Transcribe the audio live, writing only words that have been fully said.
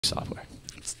software.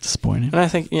 It's disappointing. And I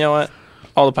think, you know what?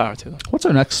 All the power to them. What's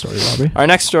our next story, Robby? Our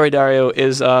next story, Dario,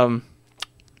 is so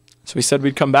we said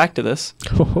we'd come back to this.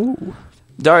 Oh.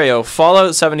 Dario,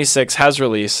 Fallout 76 has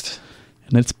released.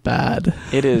 And it's bad.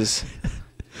 It is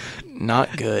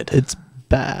not good. It's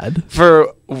bad.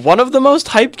 For one of the most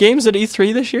hyped games at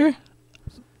E3 this year?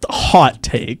 Hot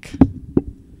take.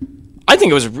 I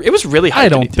think it was really hyped. I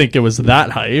don't think it was that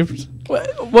hyped.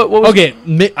 What was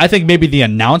Okay, I think maybe the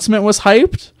announcement was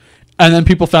hyped, and then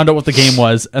people found out what the game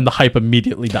was, and the hype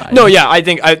immediately died. No, yeah, I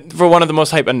think for one of the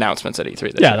most hyped announcements at E3 this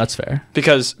year. Yeah, that's fair.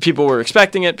 Because people were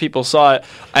expecting it, people saw it,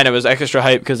 and it was extra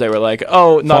hype because they were like,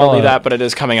 oh, not only that, but it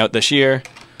is coming out this year.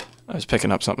 I was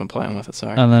picking up something and playing with it,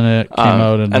 sorry. And then it came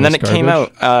out, and then it came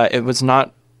out. It was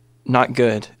not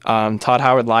good. Todd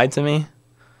Howard lied to me.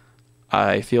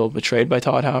 I feel betrayed by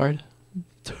Todd Howard.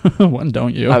 When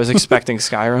don't you? I was expecting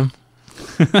Skyrim.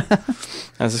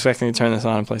 I was expecting to turn this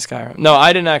on and play Skyrim. No,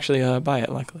 I didn't actually buy it,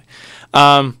 luckily.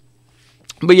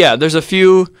 But yeah, there's a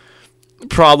few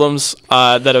problems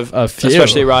that have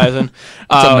especially arisen.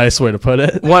 That's a nice way to put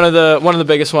it. One of the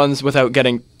biggest ones without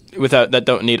that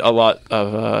don't need a lot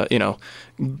of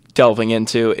delving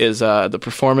into is the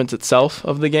performance itself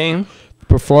of the game.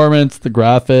 Performance, the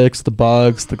graphics, the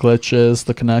bugs, the glitches,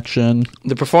 the connection.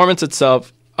 The performance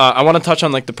itself. I want to touch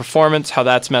on like the performance, how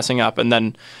that's messing up, and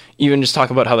then even just talk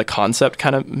about how the concept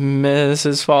kind of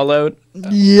misses Fallout.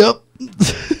 Yep.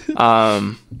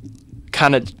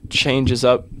 Kind of changes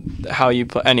up how you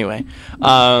play. Anyway,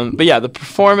 but yeah, the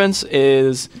performance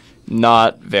is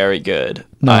not very good.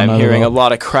 No, I'm hearing a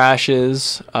lot of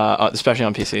crashes, especially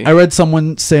on PC. I read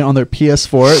someone say on their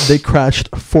PS4 they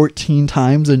crashed 14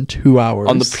 times in 2 hours.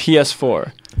 On the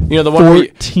PS4. You know, the one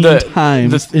 14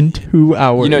 times in 2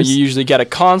 hours. You know, you usually get a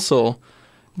console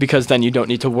because then you don't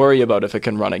need to worry about if it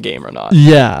can run a game or not.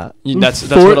 Yeah. That's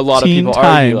what a lot of people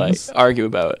argue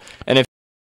about. And if